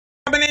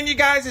you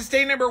guys? It's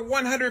day number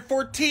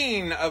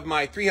 114 of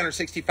my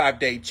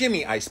 365-day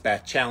Jimmy Ice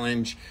Bath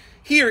Challenge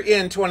here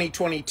in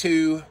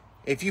 2022.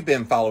 If you've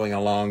been following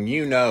along,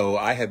 you know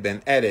I have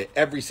been at it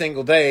every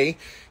single day,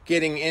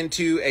 getting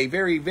into a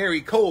very,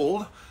 very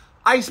cold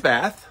ice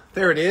bath.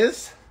 There it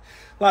is.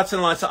 Lots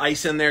and lots of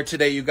ice in there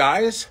today, you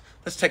guys.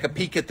 Let's take a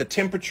peek at the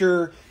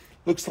temperature.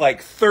 Looks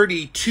like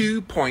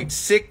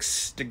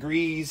 32.6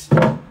 degrees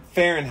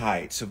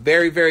Fahrenheit. So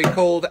very, very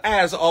cold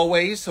as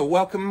always. So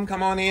welcome,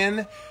 come on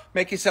in.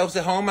 Make yourselves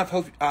at home. I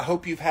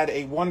hope you've had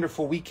a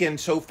wonderful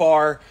weekend so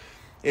far.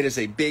 It is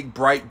a big,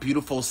 bright,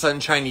 beautiful,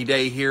 sunshiny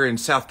day here in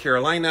South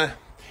Carolina.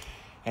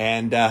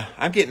 And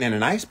I'm getting in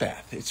an ice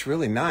bath. It's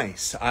really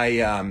nice.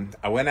 I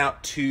went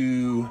out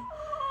to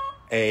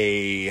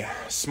a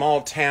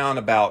small town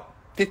about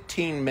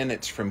 15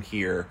 minutes from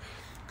here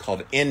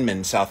called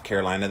Inman, South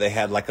Carolina. They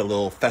had like a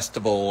little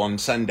festival on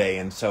Sunday,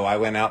 and so I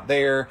went out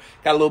there,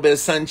 got a little bit of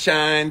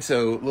sunshine,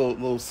 so a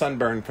little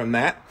sunburn from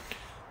that.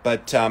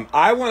 But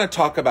I want to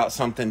talk about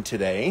something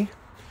today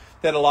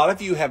that a lot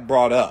of you have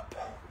brought up,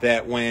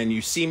 that when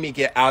you see me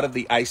get out of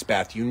the ice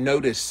bath, you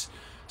notice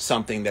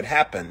something that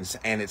happens,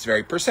 and it's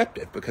very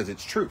perceptive because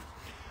it's true.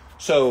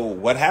 So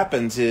what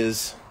happens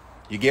is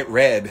you get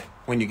red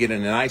when you get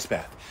in an ice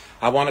bath.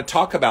 I want to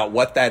talk about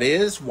what that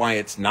is, why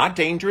it's not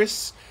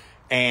dangerous,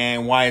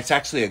 and why it's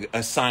actually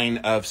a sign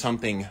of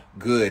something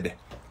good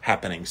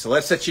happening. So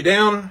let's set you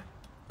down.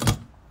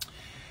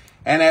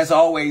 And as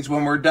always,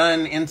 when we're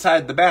done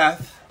inside the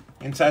bath,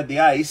 inside the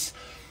ice,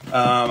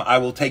 I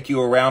will take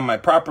you around my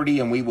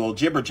property and we will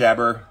jibber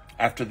jabber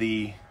after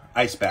the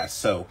ice bath.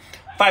 So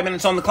 5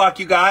 minutes on the clock,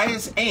 you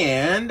guys,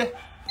 and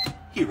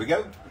here we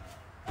go.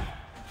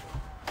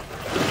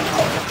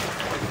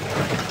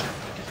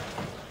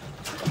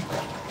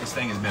 This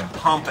thing has been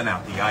pumping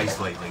out the ice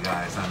lately,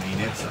 guys. I mean,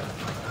 it's a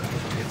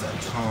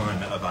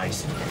ton of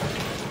ice.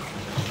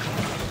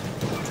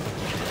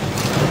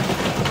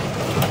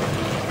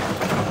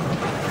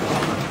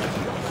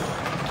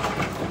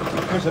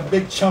 There's a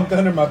big chunk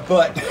under my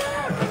butt.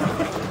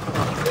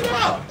 Get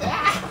out!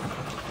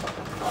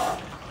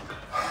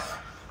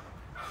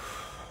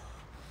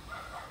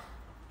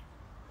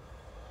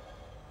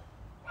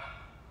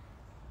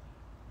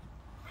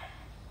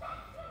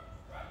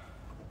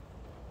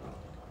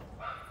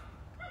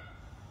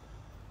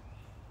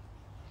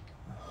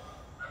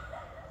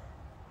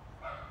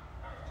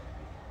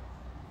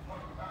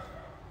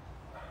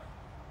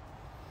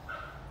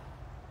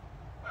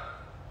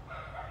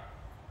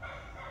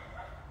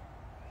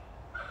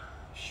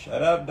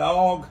 Shut up,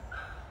 dog.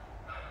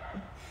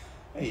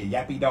 Hey,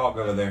 yappy dog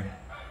over there.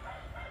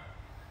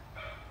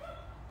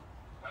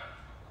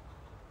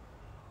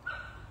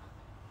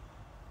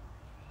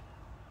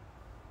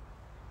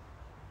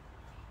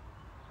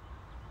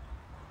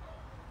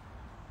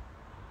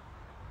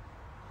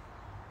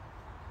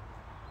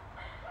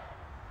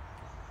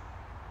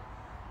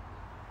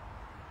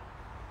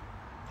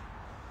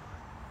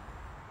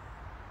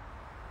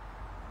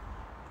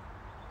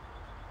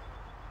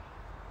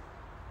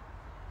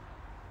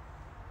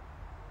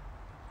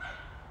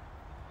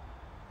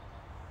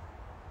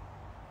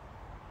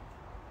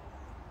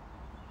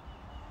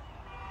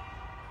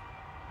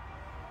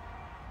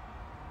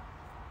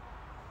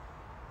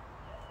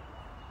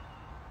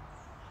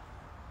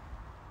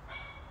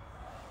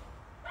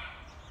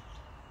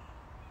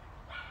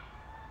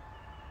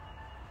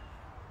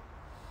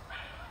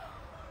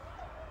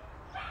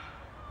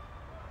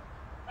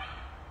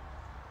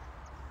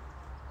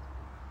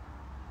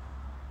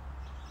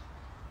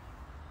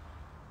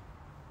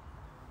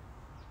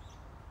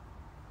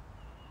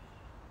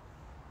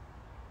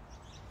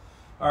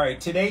 All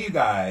right, today, you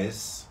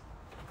guys,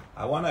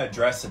 I want to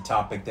address a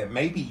topic that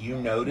maybe you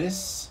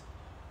notice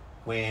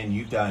when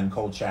you've done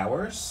cold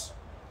showers,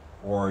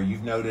 or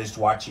you've noticed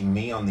watching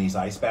me on these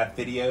ice bath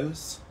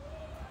videos,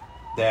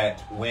 that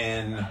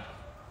when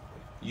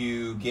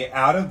you get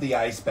out of the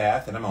ice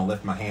bath, and I'm going to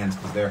lift my hands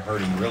because they're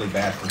hurting really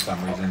bad for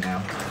some reason now.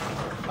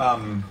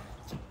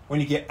 When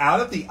you get out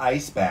of the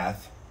ice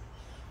bath,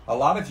 a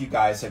lot of you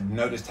guys have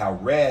noticed how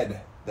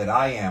red that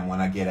I am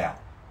when I get out.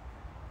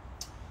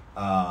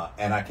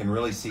 And I can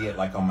really see it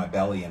like on my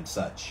belly and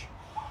such.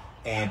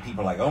 And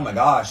people are like, oh my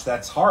gosh,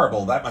 that's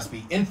horrible. That must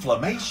be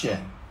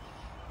inflammation.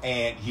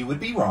 And you would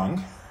be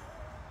wrong.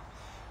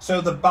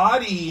 So the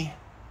body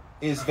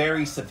is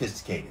very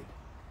sophisticated.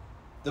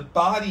 The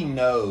body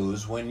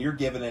knows when you're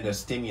giving it a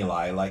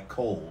stimuli like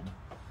cold,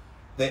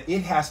 that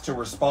it has to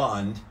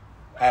respond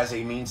as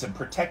a means of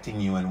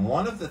protecting you. And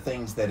one of the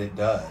things that it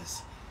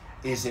does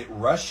is it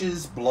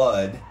rushes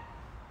blood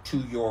to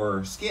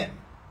your skin.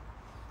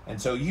 And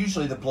so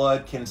usually the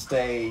blood can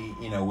stay,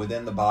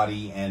 within the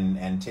body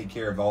and take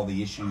care of all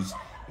the issues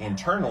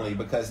internally,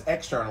 because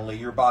externally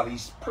your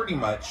body's pretty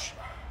much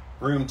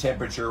room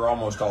temperature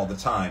almost all the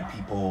time.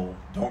 People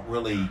don't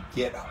really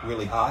get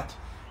really hot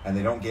and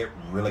they don't get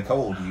really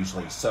cold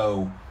usually.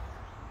 So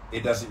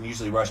it doesn't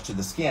usually rush to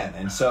the skin.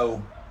 And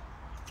so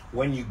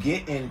when you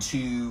get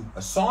into a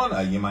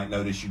sauna, you might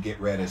notice you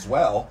get red as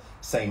well.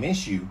 Same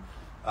issue.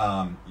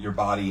 Your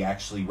body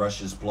actually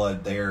rushes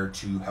blood there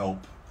to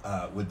help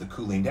with the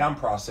cooling down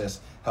process,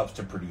 helps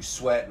to produce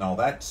sweat and all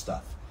that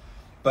stuff.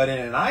 But in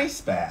an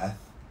ice bath,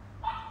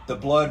 the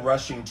blood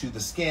rushing to the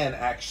skin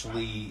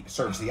actually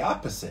serves the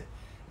opposite.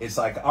 It's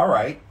like, all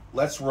right,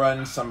 let's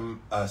run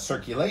some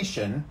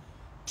circulation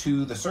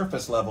to the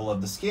surface level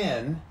of the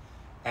skin,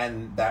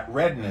 and that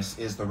redness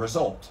is the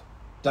result.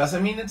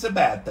 Doesn't mean it's a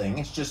bad thing.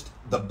 It's just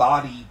the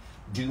body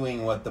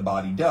doing what the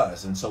body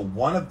does. And so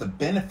one of the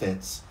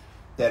benefits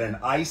that an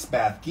ice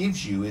bath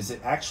gives you is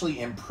it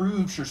actually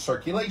improves your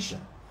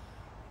circulation.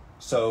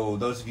 So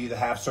those of you that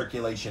have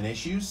circulation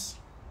issues,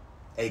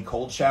 a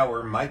cold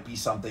shower might be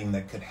something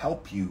that could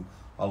help you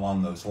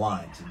along those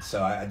lines. And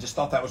so I just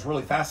thought that was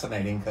really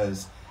fascinating,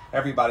 because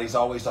everybody's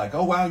always like,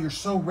 oh, wow, you're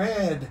so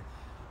red.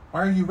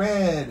 Why are you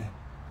red?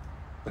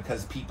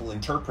 Because people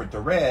interpret the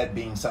red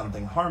being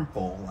something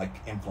harmful, like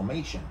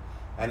inflammation.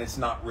 And it's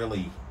not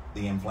really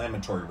the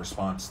inflammatory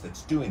response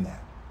that's doing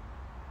that.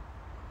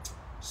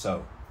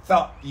 So,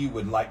 thought you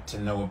would like to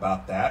know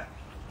about that.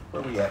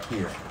 Where are we at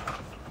here?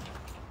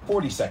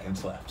 40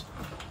 seconds left.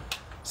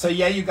 So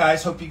yeah, you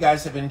guys, hope you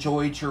guys have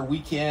enjoyed your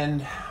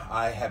weekend.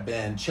 I have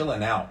been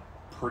chilling out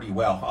pretty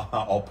well,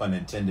 all pun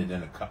intended,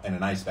 in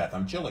an ice bath.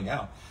 I'm chilling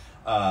out,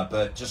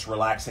 but just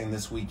relaxing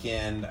this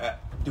weekend,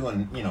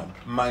 doing,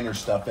 minor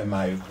stuff in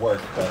my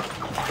work, but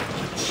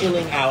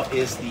chilling out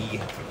is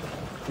the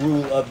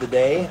rule of the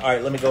day. All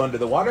right, let me go under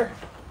the water.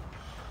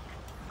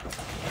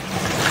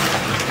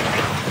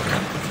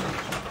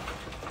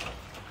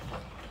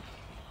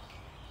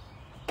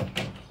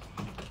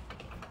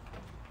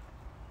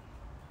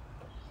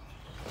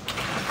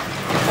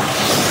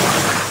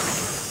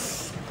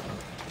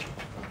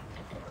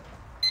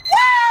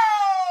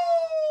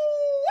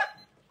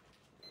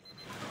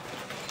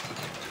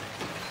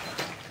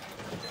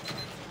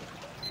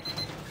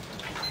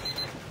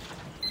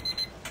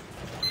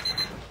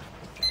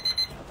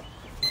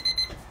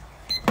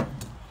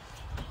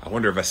 I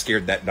wonder if I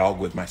scared that dog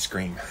with my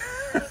scream.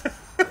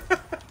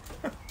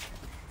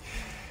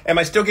 Am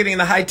I still getting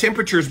the high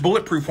temperatures?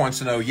 Bulletproof wants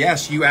to know.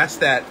 Yes, you asked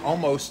that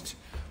almost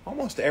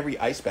every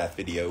ice bath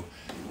video.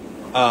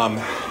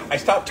 I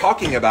stopped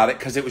talking about it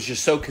because it was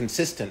just so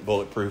consistent,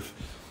 Bulletproof.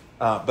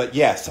 But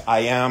yes, I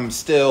am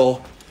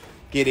still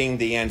getting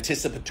the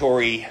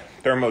anticipatory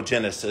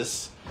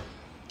thermogenesis.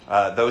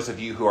 Those of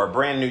you who are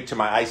brand new to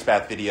my ice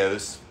bath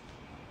videos,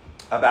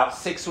 about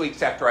 6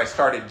 weeks after I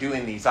started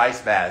doing these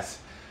ice baths,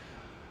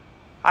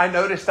 I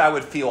noticed I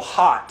would feel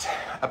hot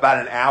about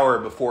an hour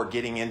before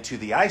getting into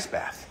the ice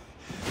bath.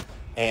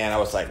 And I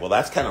was like, well,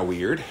 that's kind of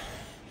weird.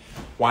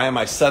 Why am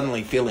I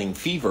suddenly feeling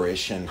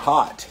feverish and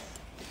hot?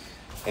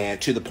 And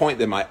to the point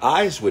that my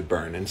eyes would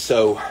burn. And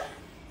so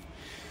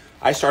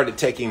I started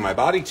taking my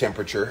body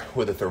temperature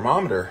with a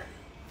thermometer.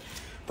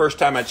 First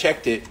time I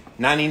checked it,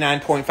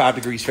 99.5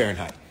 degrees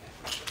Fahrenheit.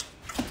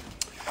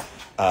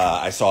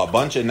 I saw a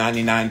bunch of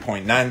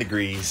 99.9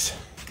 degrees.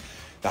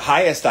 The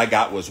highest I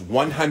got was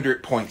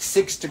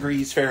 100.6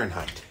 degrees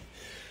Fahrenheit.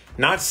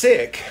 Not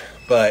sick,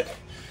 but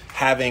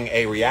having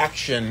a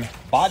reaction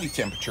body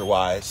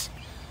temperature-wise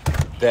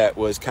that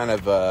was kind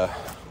of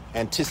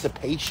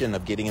anticipation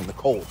of getting in the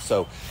cold.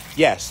 So,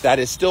 yes, that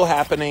is still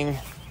happening.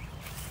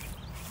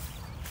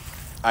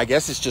 I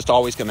guess it's just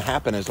always going to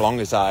happen as long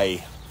as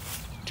I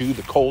do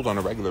the cold on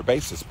a regular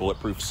basis,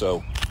 Bulletproof.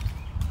 So,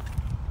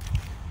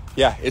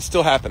 yeah, it's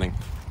still happening.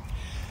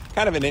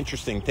 Kind of an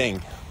interesting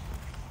thing.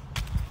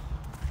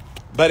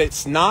 But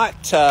it's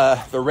not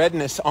the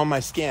redness on my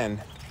skin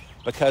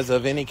because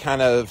of any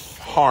kind of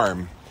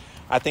harm.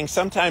 I think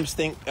sometimes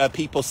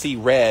people see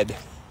red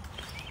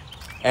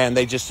and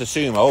they just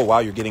assume, oh, wow,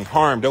 you're getting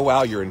harmed. Oh,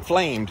 wow, you're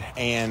inflamed.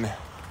 And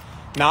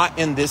not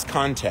in this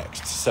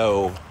context.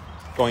 So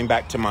going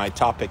back to my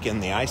topic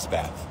in the ice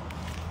bath,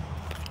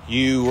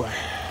 you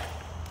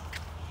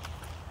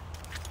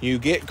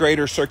get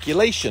greater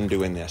circulation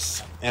doing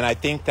this. And I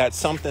think that's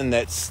something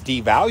that's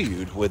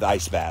devalued with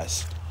ice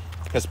baths.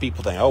 Because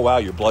people think, oh, wow,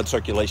 your blood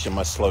circulation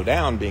must slow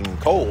down being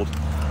cold.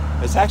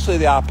 It's actually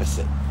the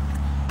opposite.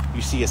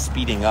 You see a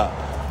speeding up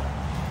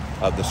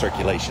of the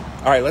circulation.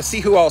 All right, let's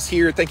see who else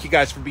here. Thank you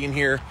guys for being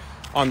here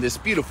on this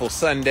beautiful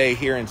Sunday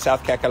here in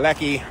South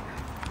Kakalaki.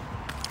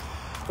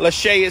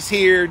 Lachey is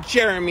here.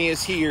 Jeremy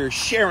is here.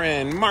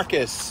 Sharon,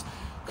 Marcus,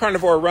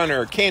 Carnivore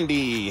Runner,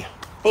 Candy,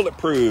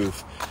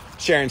 Bulletproof.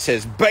 Sharon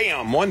says,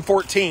 bam,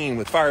 114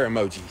 with fire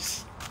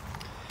emojis.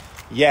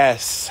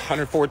 Yes,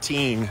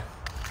 114.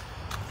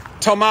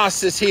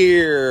 Tomas is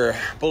here.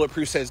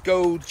 Bulletproof says,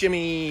 go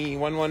Jimmy,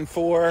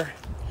 114.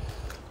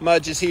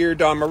 Mudge is here.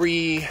 Dawn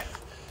Marie,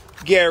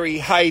 Gary,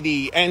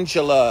 Heidi,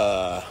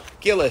 Angela,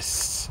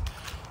 Gillis,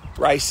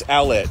 Rice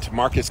Owlet.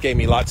 Marcus gave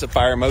me lots of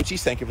fire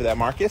emojis. Thank you for that,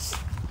 Marcus.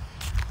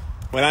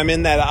 When I'm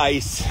in that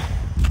ice,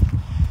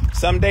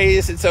 some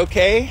days it's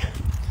okay.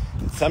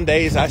 Some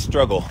days I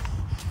struggle.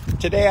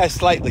 Today I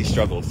slightly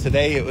struggled.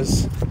 Today it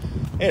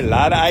had a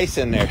lot of ice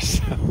in there.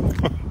 So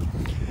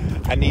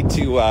I need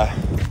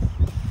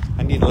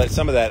to let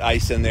some of that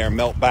ice in there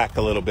melt back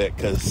a little bit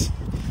because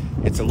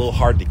it's a little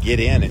hard to get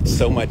in. It's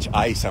so much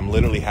ice. I'm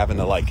literally having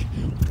to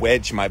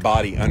wedge my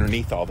body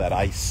underneath all that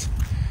ice.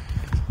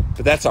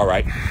 But that's all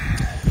right.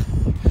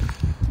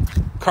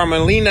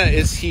 Carmelina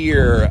is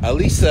here.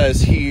 Elisa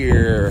is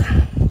here.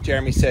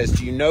 Jeremy says,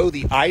 do you know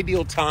the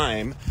ideal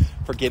time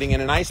for getting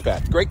in an ice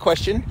bath? Great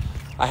question.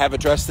 I have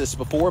addressed this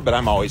before, but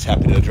I'm always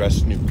happy to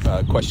address new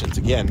questions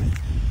again.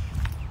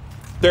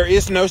 There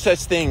is no such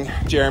thing,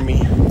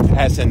 Jeremy,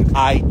 as an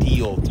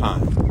ideal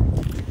time.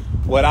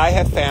 What I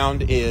have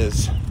found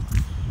is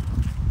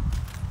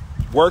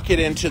work it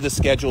into the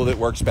schedule that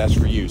works best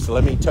for you. So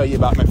let me tell you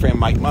about my friend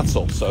Mike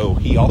Mutzel. So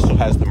he also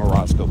has the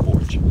Morosco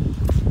Forge.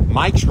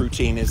 Mike's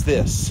routine is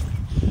this.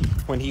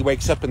 When he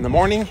wakes up in the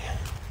morning,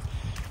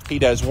 he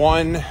does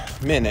 1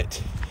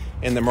 minute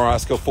in the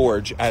Morosco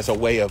Forge as a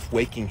way of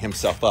waking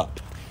himself up.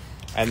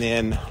 And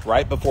then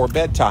right before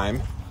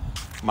bedtime,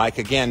 Mike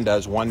again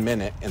does 1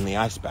 minute in the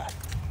ice bath.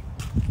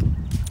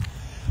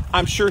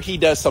 I'm sure he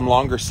does some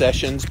longer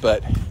sessions,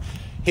 but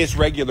his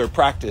regular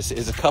practice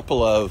is a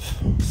couple of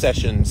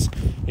sessions,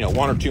 1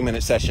 or 2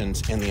 minute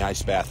sessions in the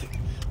ice bath.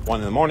 1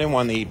 in the morning,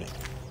 1 in the evening.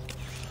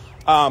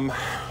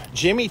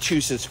 Jimmy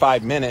chooses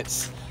 5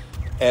 minutes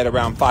at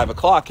around 5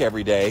 o'clock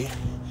every day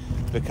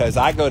because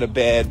I go to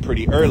bed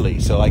pretty early.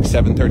 So like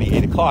 7:30,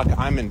 8 o'clock,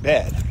 I'm in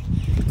bed.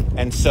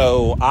 And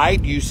so I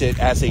use it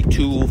as a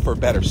tool for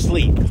better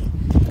sleep.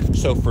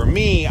 So for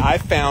me, I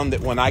found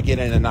that when I get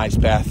in an ice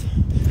bath,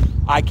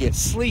 I get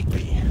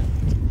sleepy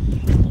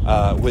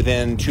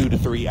within 2 to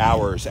 3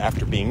 hours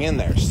after being in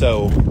there.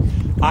 So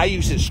I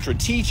use it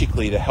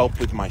strategically to help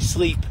with my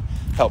sleep,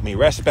 help me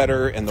rest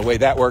better. And the way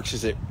that works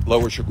is it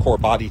lowers your core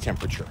body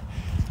temperature.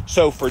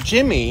 So for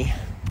Jimmy,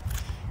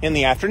 in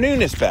the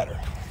afternoon is better.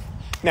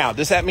 Now,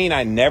 does that mean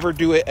I never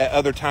do it at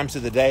other times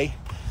of the day?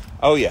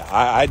 Oh yeah,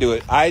 I do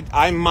it.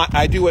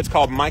 I do what's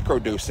called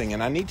microdosing,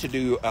 and I need to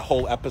do a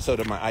whole episode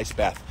of my ice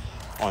bath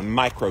on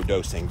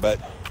microdosing. But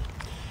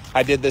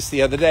I did this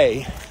the other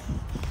day,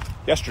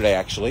 yesterday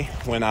actually,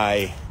 when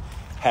I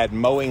had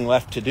mowing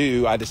left to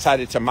do. I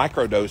decided to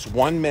microdose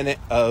 1 minute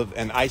of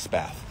an ice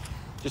bath.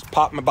 Just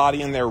pop my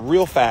body in there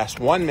real fast,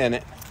 1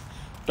 minute,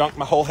 dunked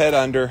my whole head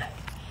under,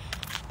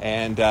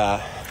 and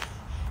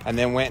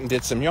then went and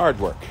did some yard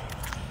work.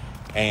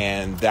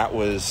 And that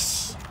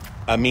was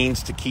a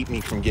means to keep me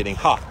from getting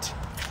hot.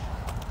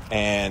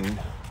 And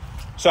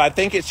so I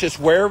think it's just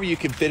wherever you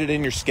can fit it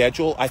in your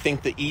schedule. I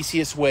think the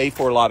easiest way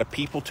for a lot of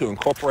people to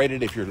incorporate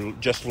it, if you're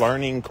just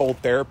learning cold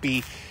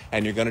therapy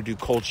and you're going to do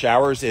cold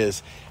showers,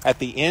 is at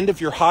the end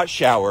of your hot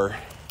shower,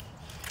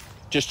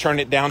 just turn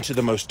it down to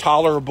the most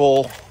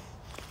tolerable,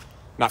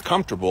 not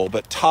comfortable,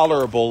 but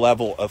tolerable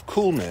level of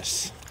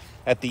coolness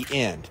at the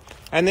end.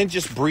 And then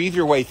just breathe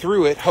your way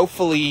through it,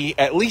 hopefully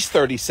at least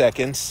 30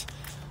 seconds,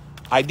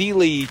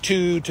 ideally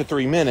 2 to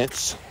 3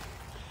 minutes,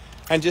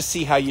 and just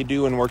see how you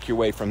do and work your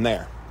way from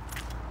there.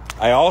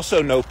 I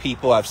also know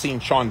people, I've seen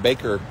Sean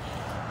Baker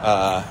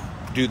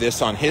do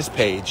this on his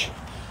page.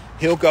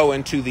 He'll go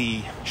into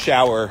the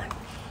shower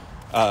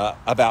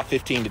about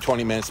 15 to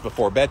 20 minutes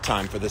before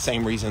bedtime for the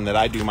same reason that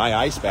I do my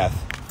ice bath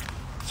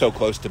so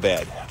close to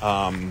bed,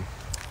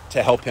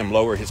 to help him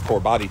lower his core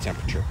body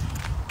temperature.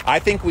 I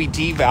think we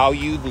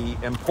devalue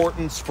the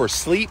importance for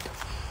sleep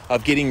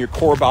of getting your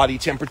core body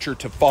temperature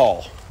to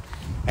fall.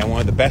 And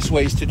one of the best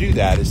ways to do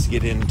that is to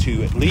get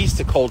into at least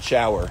a cold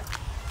shower.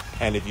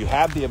 And if you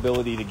have the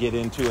ability to get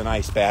into an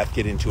ice bath,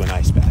 get into an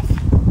ice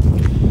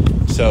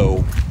bath.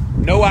 So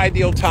no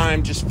ideal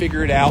time, just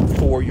figure it out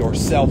for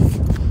yourself.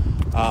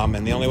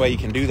 And the only way you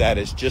can do that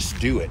is just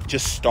do it,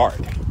 just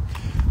start.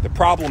 The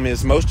problem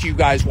is most of you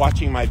guys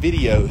watching my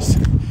videos,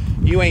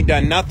 you ain't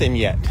done nothing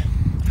yet.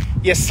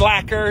 You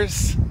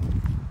slackers.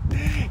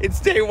 It's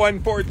day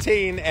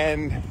 114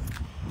 and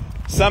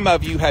some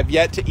of you have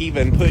yet to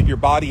even put your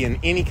body in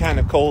any kind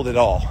of cold at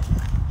all.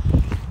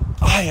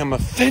 I am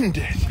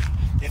offended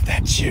if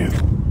that's you.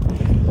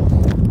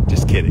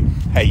 Just kidding.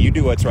 Hey, you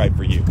do what's right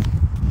for you.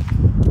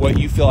 What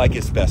you feel like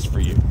is best for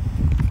you.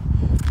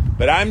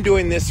 But I'm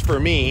doing this for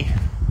me,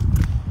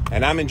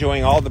 and I'm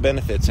enjoying all the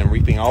benefits and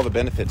reaping all the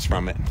benefits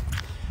from it.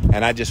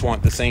 And I just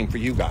want the same for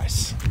you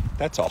guys.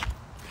 That's all.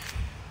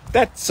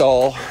 That's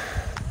all.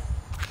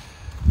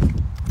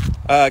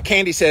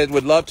 Candy said,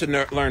 would love to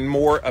learn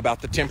more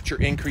about the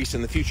temperature increase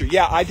in the future.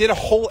 Yeah, I did a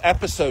whole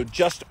episode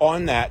just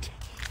on that.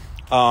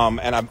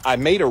 And I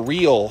made a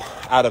reel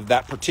out of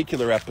that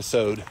particular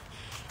episode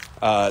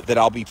that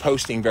I'll be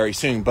posting very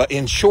soon. But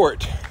in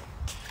short,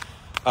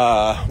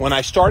 when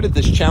I started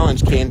this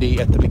challenge, Candy,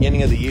 at the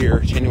beginning of the year,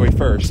 January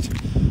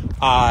 1st,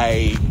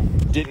 I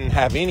didn't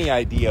have any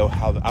idea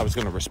how I was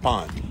going to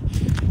respond.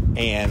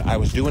 And I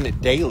was doing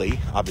it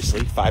daily,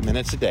 obviously, 5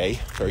 minutes a day,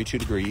 32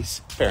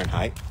 degrees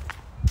Fahrenheit.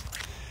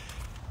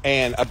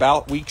 And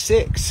about week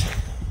 6,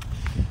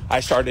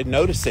 I started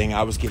noticing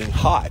I was getting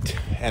hot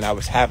and I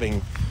was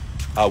having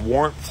a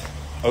warmth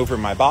over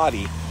my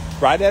body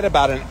right at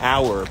about an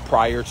hour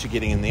prior to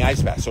getting in the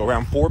ice bath. So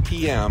around 4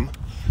 p.m.,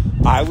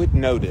 I would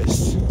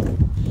notice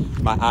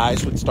my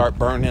eyes would start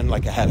burning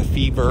like I had a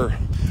fever.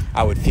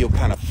 I would feel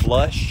kind of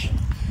flush.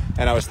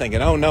 And I was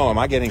thinking, oh no, am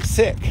I getting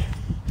sick?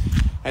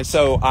 And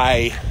so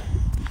I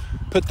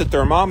put the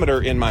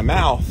thermometer in my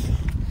mouth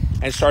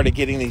and started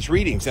getting these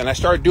readings. And I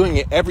started doing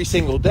it every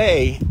single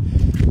day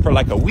for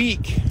like a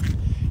week.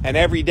 And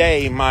every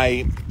day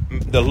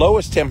the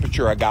lowest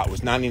temperature I got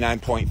was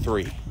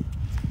 99.3.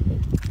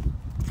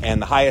 And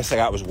the highest I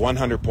got was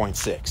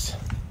 100.6.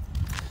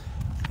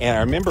 And I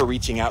remember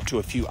reaching out to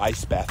a few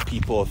ice bath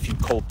people, a few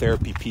cold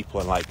therapy people,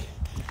 and like,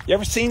 you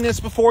ever seen this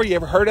before? You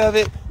ever heard of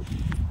it?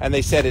 And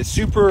they said it's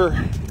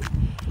super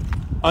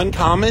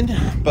uncommon,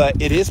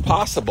 but it is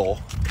possible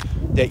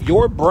that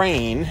your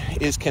brain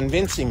is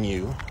convincing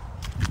you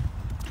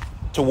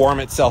to warm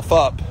itself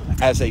up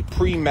as a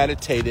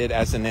premeditated,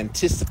 as an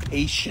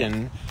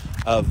anticipation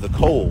of the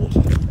cold.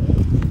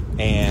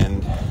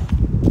 And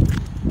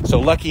so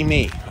lucky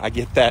me, I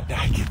get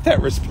that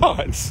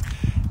response.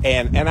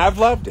 And I've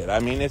loved it. I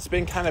mean, it's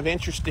been kind of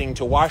interesting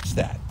to watch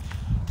that.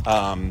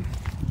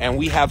 And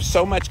we have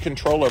so much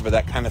control over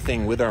that kind of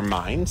thing with our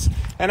minds.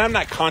 And I'm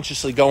not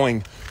consciously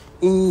going,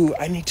 ooh,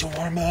 I need to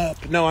warm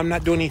up. No, I'm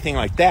not doing anything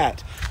like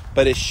that.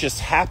 But it's just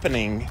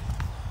happening.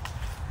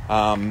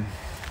 And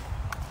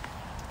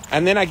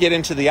then I get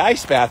into the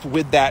ice bath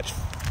with that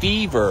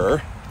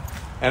fever.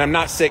 And I'm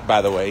not sick,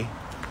 by the way.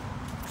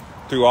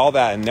 Through all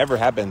that, and never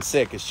have been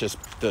sick. It's just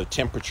the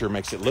temperature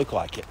makes it look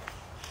like it.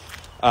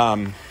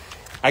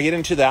 I get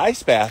into the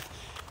ice bath,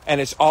 and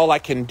it's all I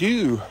can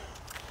do.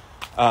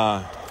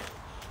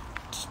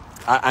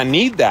 I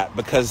need that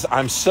because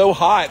I'm so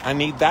hot. I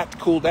need that to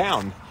cool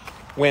down.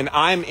 When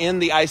I'm in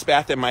the ice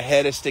bath and my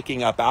head is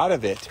sticking up out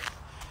of it,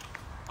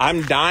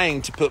 I'm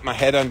dying to put my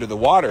head under the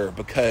water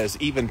because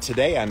even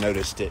today I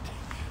noticed it.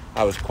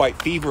 I was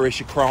quite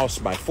feverish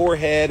across my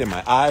forehead and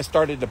my eyes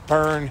started to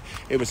burn.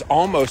 It was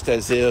almost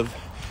as if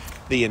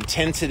the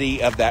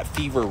intensity of that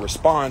fever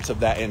response,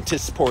 of that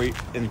anticipatory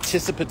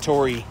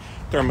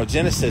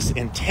thermogenesis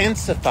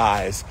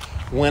intensifies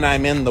when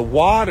I'm in the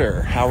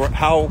water.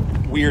 How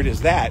weird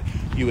is that?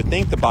 You would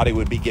think the body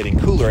would be getting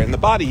cooler, and the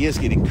body is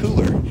getting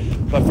cooler.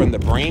 But from the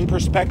brain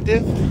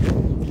perspective,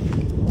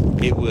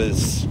 it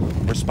was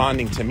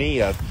responding to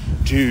me of,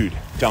 dude,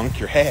 dunk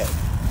your head.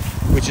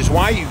 Which is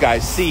why you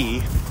guys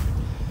see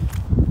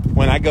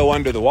when I go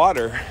under the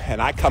water and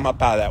I come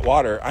up out of that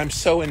water, I'm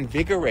so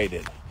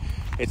invigorated.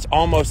 It's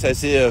almost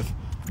as if,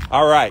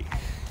 all right,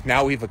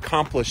 now we've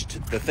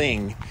accomplished the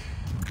thing,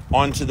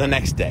 on to the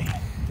next day.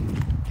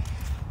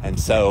 And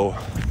so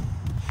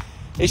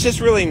it's just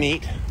really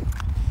neat.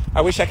 I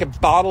wish I could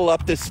bottle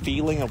up this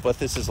feeling of what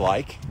this is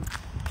like,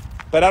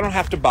 but I don't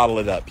have to bottle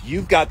it up.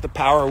 You've got the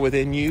power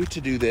within you to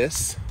do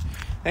this.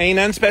 Ain't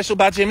nothing special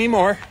about Jimmy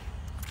Moore.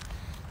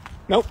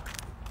 Nope.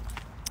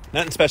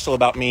 Nothing special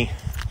about me.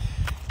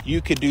 You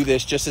could do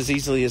this just as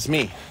easily as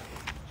me.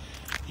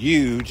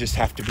 You just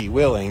have to be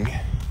willing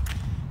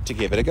to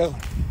give it a go.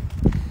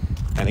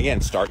 And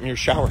again, start in your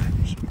shower.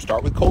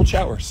 Start with cold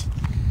showers.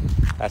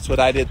 That's what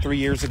I did 3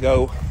 years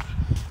ago.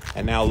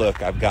 And now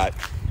look, I've got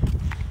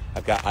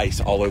ice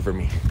all over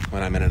me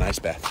when I'm in an ice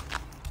bath.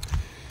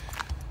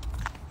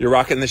 You're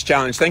rocking this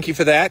challenge. Thank you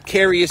for that.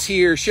 Carrie is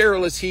here.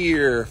 Cheryl is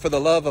here. For the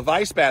Love of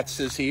Ice Baths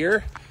is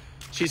here.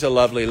 She's a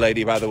lovely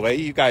lady, by the way.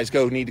 You guys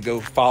need to go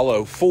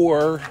follow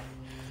FOR,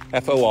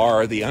 the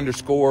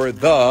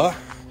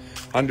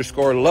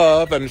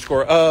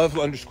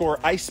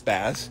 _love_of_ice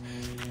baths.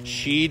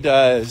 She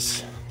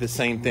does the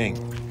same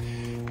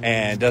thing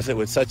and does it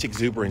with such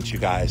exuberance, you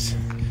guys.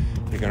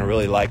 You're going to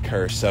really like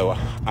her. So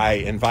I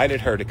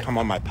invited her to come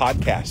on my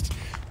podcast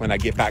when I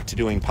get back to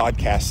doing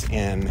podcasts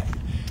in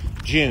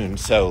June.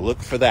 So look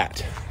for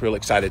that. Real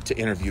excited to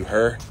interview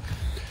her.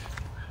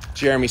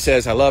 Jeremy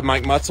says, I love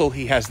Mike Mutzel.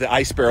 He has the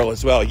ice barrel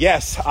as well.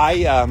 Yes,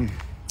 I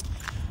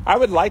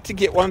would like to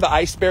get one of the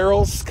ice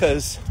barrels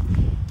because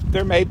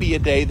there may be a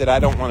day that I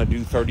don't want to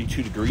do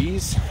 32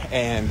 degrees.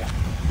 And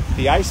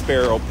the ice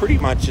barrel pretty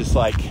much is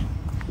like,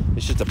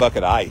 it's just a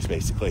bucket of ice,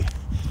 basically.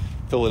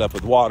 Fill it up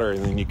with water,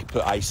 and then you can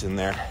put ice in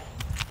there.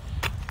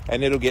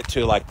 And it'll get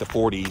to like the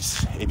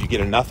 40s if you get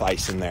enough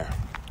ice in there.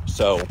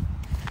 So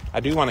I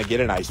do want to get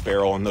an ice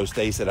barrel on those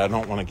days that I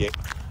don't want to get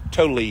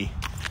totally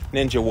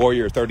Ninja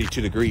Warrior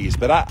 32 degrees.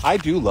 But I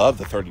do love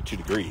the 32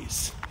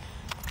 degrees.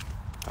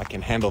 I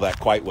can handle that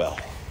quite well,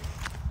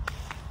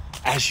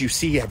 as you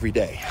see every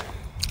day.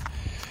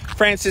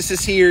 Francis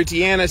is here.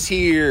 Deanna's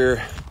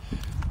here.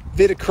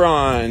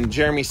 Vidicron.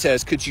 Jeremy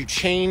says, could you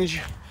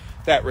change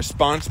that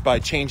response by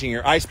changing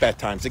your ice bath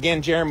times?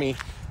 Again, Jeremy,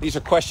 these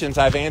are questions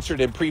I've answered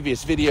in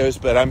previous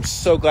videos, but I'm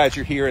so glad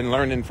you're here and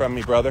learning from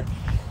me, brother.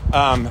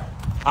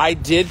 I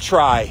did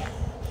try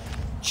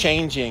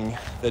changing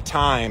the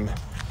time.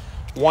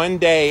 One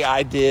day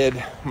I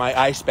did my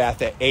ice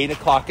bath at 8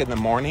 o'clock in the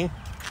morning.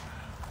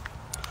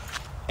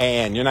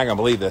 And you're not going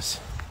to believe this.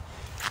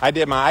 I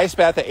did my ice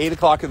bath at 8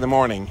 o'clock in the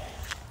morning.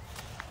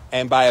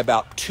 And by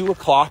about 2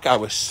 o'clock, I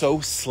was so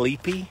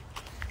sleepy.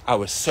 I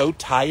was so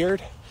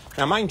tired.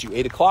 Now, mind you,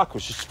 8 o'clock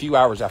was just a few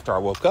hours after I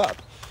woke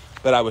up.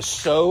 But I was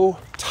so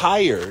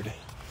tired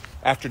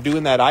after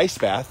doing that ice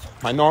bath,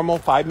 my normal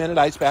 5-minute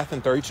ice bath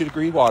in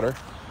 32-degree water,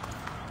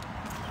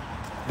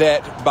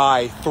 that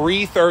by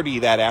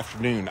 3:30 that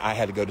afternoon, I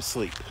had to go to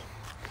sleep.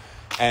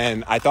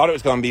 And I thought it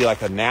was going to be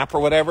like a nap or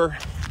whatever.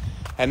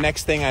 And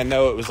next thing I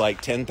know, it was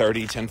like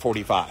 10:30,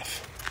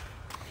 10:45.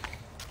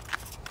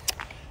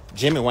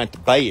 Jimmy went to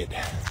bed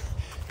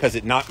because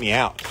it knocked me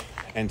out.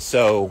 And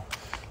so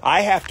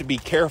I have to be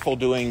careful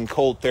doing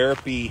cold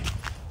therapy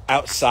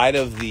outside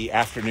of the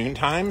afternoon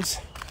times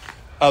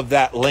of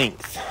that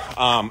length.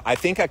 I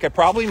think I could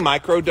probably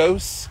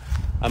microdose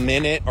a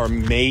minute or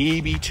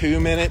maybe 2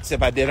 minutes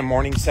if I did a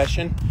morning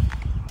session.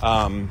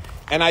 And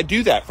I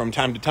do that from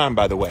time to time,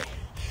 by the way.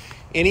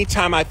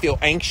 Anytime I feel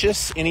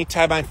anxious,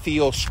 anytime I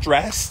feel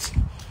stressed,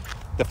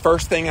 the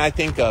first thing I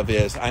think of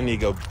is I need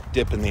to go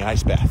dip in the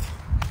ice bath.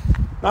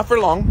 Not for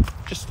long,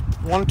 just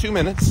 1 or 2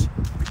 minutes.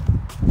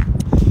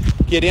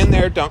 Get in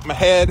there, dunk my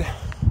head,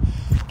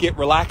 get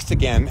relaxed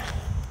again,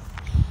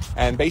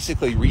 and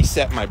basically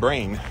reset my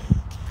brain.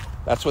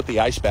 That's what the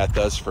ice bath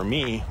does for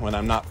me when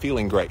I'm not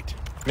feeling great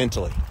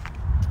mentally,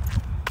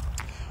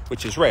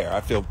 which is rare. I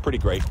feel pretty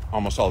great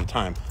almost all the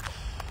time.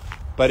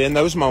 But in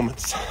those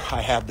moments,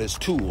 I have this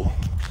tool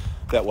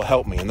that will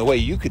help me. And the way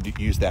you could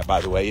use that,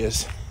 by the way,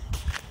 is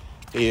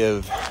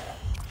if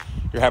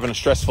you're having a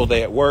stressful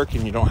day at work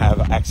and you don't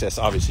have access,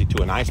 obviously,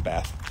 to an ice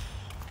bath,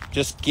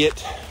 just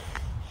get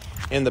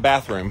in the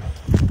bathroom.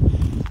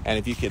 And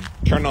if you could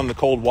turn on the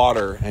cold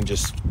water and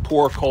just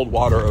pour cold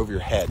water over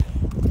your head,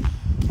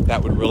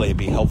 that would really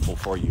be helpful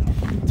for you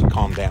to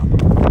calm down.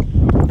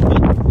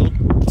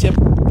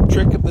 Little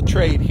trick of the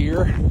trade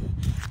here.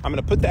 I'm going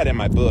to put that in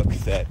my book,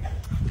 that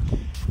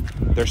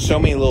there's so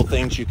many little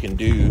things you can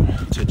do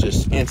to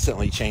just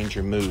instantly change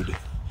your mood,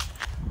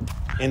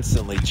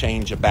 instantly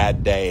change a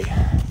bad day,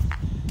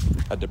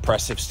 a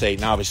depressive state.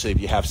 And obviously, if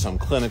you have some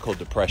clinical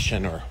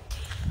depression or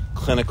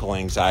clinical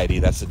anxiety,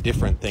 that's a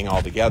different thing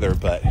altogether.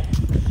 But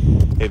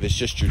if it's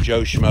just your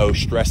Joe Schmo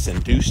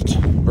stress-induced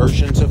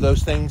versions of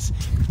those things,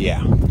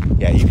 yeah,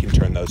 you can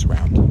turn those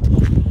around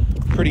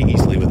pretty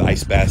easily with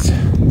ice baths.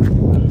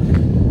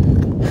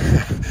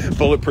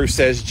 Bulletproof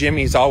says,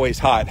 Jimmy's always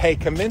hot. Hey,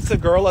 convince a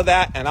girl of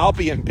that and I'll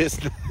be in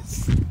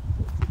business.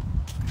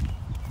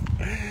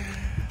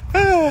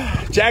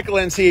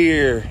 Jacqueline's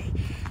here.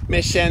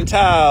 Miss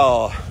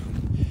Chantal.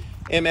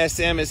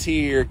 MSM is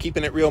here.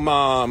 Keeping it real,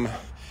 mom.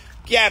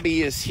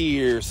 Gabby is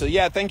here. So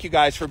yeah, thank you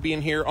guys for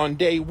being here on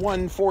day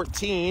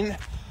 114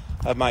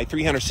 of my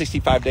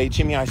 365-day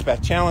Jimmy Ice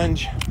Bath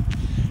Challenge.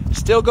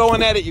 Still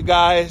going at it, you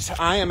guys.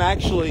 I am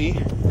actually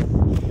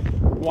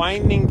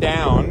winding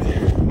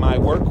down my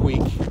work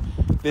week.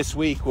 This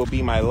week will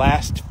be my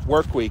last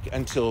work week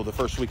until the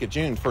first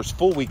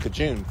full week of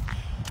June.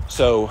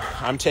 So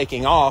I'm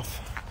taking off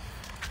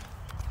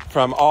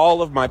from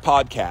all of my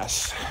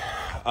podcasts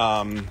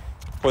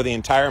for the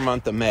entire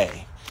month of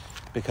May.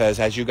 Because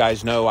as you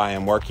guys know, I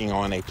am working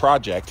on a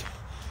project,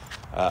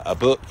 a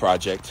book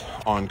project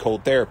on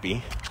cold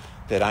therapy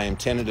that I am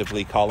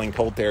tentatively calling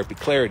Cold Therapy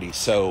Clarity.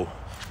 So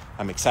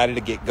I'm excited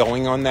to get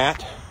going on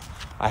that.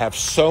 I have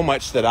so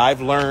much that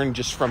I've learned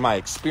just from my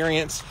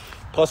experience,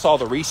 plus all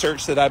the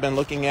research that I've been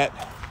looking at.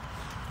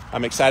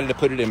 I'm excited to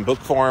put it in book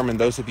form. And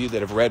those of you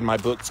that have read my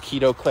books,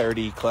 Keto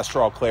Clarity,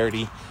 Cholesterol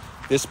Clarity,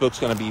 this book's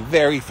going to be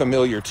very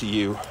familiar to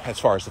you as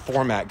far as the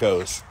format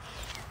goes.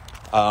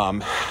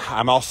 I'm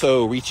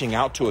also reaching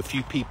out to a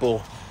few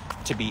people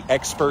to be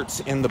experts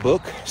in the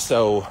book,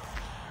 so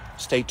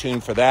stay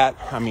tuned for that.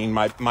 I mean,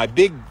 my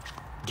big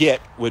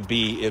get would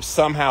be if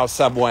somehow,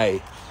 some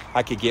way,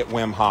 I could get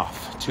Wim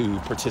Hof to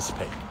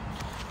participate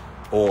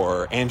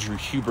or Andrew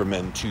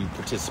Huberman to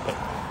participate.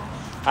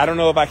 I don't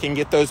know if I can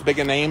get those big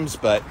names,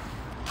 but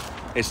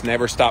it's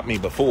never stopped me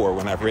before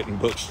when I've written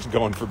books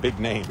going for big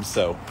names,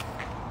 so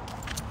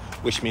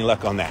wish me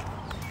luck on that.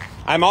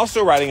 I'm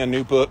also writing a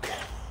new book,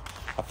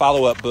 a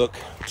follow-up book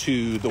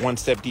to the One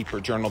Step Deeper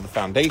Journal of the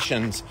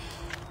Foundations.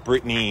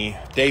 Brittany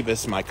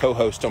Davis, my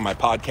co-host on my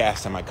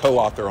podcast and my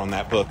co-author on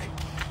that book,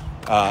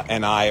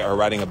 and I are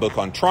writing a book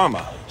on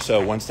trauma.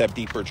 So One Step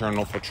Deeper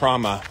Journal for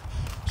Trauma.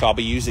 So I'll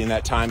be using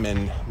that time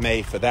in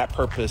May for that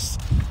purpose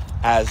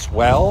as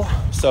well.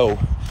 So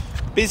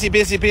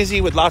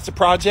busy with lots of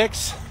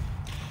projects.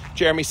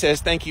 Jeremy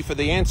says, thank you for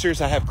the answers.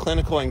 I have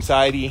clinical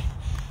anxiety.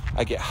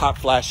 I get hot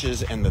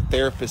flashes, and the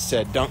therapist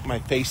said, dunk my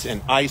face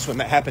in ice when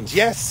that happens.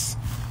 Yes.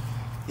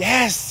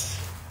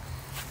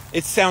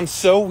 It sounds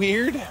so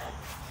weird,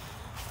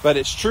 but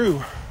it's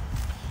true.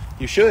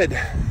 You should.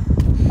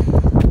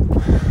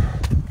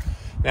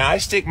 Now I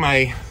stick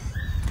my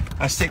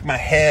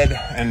head,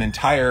 an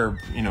entire,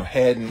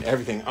 head and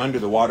everything under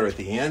the water at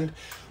the end.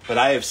 But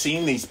I have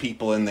seen these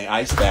people in the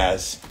ice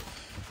baths.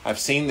 I've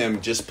seen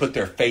them just put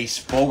their face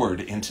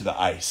forward into the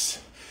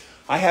ice.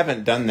 I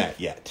haven't done that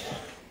yet.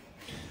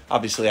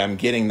 Obviously, I'm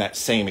getting that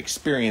same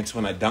experience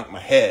when I dunk my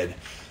head,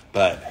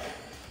 but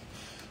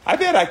I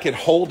bet I could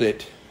hold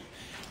it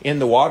in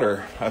the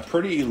water a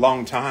pretty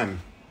long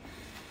time.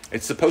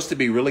 It's supposed to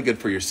be really good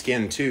for your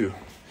skin too.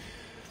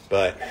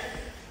 But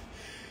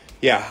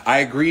yeah, I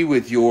agree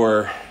with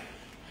your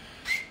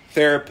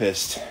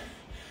therapist.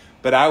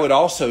 But I would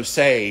also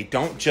say,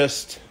 don't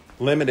just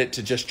limit it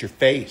to just your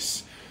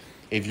face.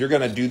 If you're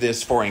going to do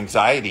this for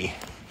anxiety,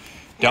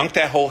 dunk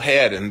that whole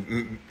head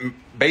and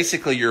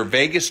basically your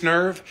vagus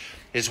nerve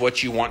is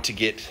what you want to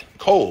get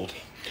cold.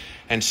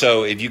 And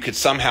so if you could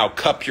somehow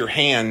cup your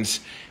hands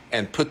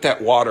and put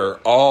that water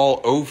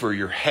all over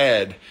your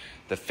head,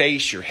 the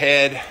face, your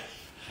head,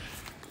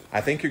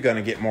 I think you're going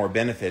to get more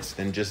benefits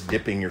than just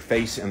dipping your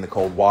face in the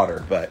cold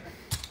water. But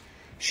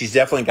she's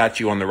definitely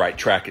got you on the right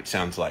track, it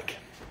sounds like.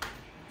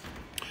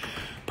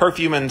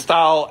 Perfume and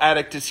Style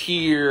Addict is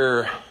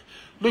here.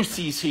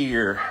 Lucy's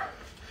here.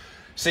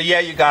 So yeah,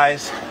 you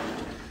guys,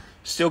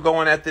 still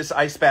going at this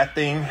ice bath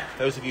thing.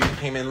 Those of you who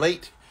came in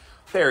late,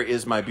 there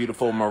is my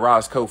beautiful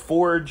Morozco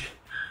Forge.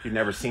 If you've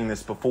never seen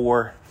this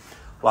before,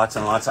 lots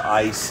and lots of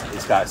ice.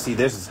 It's got, see,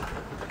 this is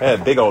I had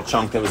a big old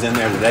chunk that was in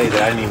there today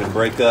that I didn't even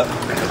break up.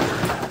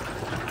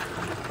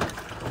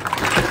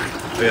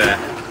 Look at that.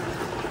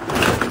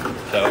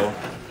 So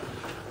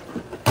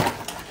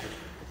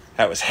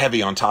that was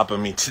heavy on top of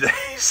me today.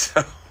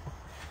 So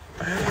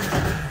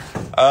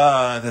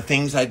the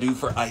things I do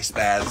for ice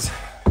baths,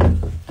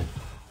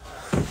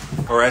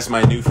 or as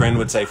my new friend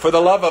would say, for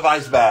the love of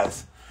ice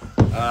baths.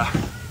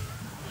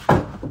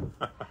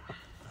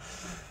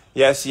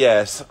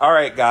 Yes. All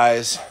right,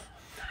 guys.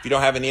 If you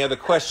don't have any other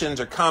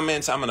questions or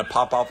comments, I'm going to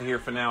pop off of here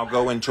for now.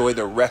 Go enjoy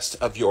the rest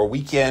of your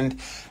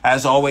weekend.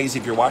 As always,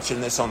 if you're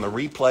watching this on the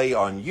replay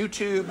on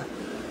YouTube,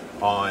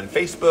 on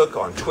Facebook,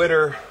 on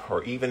Twitter,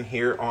 or even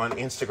here on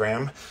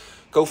Instagram,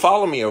 go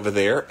follow me over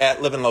there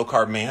at Living Low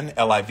Carb Man,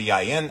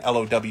 LIVIN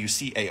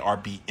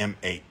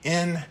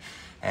LOWCARBMAN.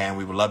 And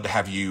we would love to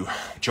have you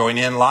join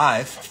in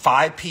live,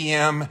 5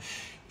 p.m.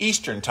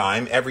 Eastern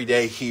time, every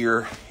day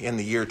here in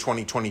the year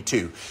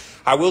 2022.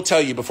 I will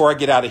tell you before I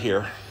get out of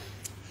here,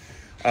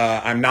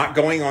 I'm not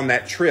going on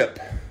that trip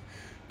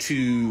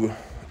to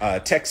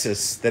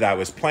Texas that I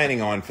was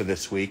planning on for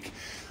this week.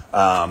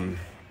 And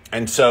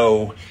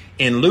so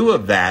in lieu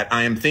of that,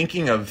 I am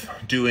thinking of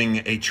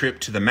doing a trip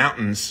to the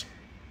mountains,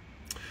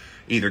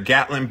 either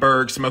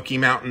Gatlinburg, Smoky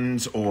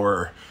Mountains,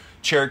 or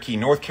Cherokee,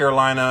 North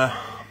Carolina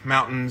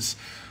mountains.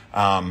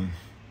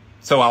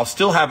 So I'll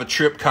still have a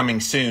trip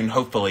coming soon,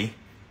 hopefully.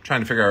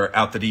 Trying to figure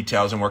out the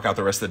details and work out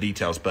the rest of the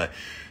details, but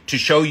to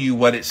show you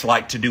what it's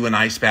like to do an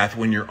ice bath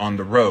when you're on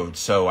the road.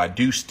 So I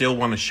do still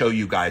want to show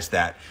you guys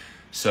that.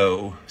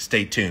 So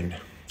stay tuned.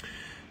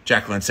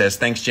 Jacqueline says,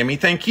 thanks, Jimmy.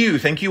 Thank you.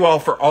 Thank you all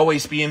for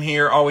always being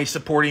here, always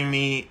supporting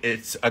me.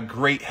 It's a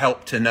great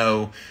help to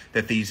know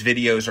that these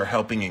videos are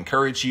helping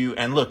encourage you.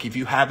 And look, if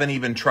you haven't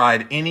even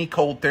tried any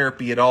cold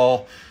therapy at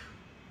all,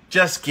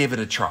 just give it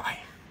a try.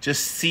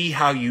 Just see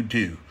how you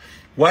do.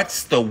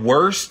 What's the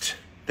worst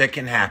that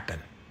can happen?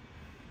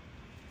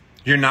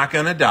 You're not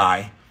going to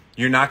die.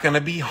 You're not going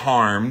to be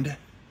harmed.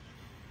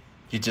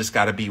 You just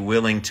got to be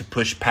willing to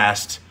push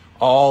past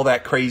all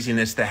that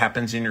craziness that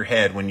happens in your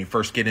head when you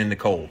first get into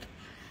cold.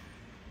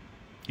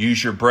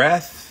 Use your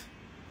breath.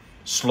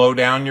 Slow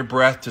down your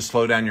breath to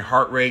slow down your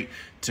heart rate,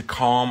 to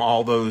calm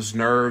all those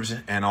nerves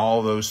and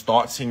all those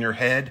thoughts in your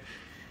head.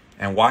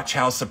 And watch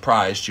how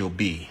surprised you'll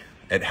be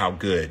at how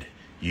good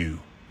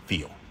you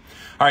feel.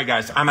 All right,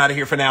 guys, I'm out of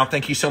here for now.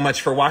 Thank you so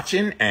much for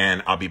watching,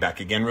 and I'll be back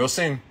again real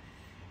soon.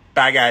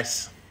 Bye,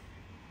 guys.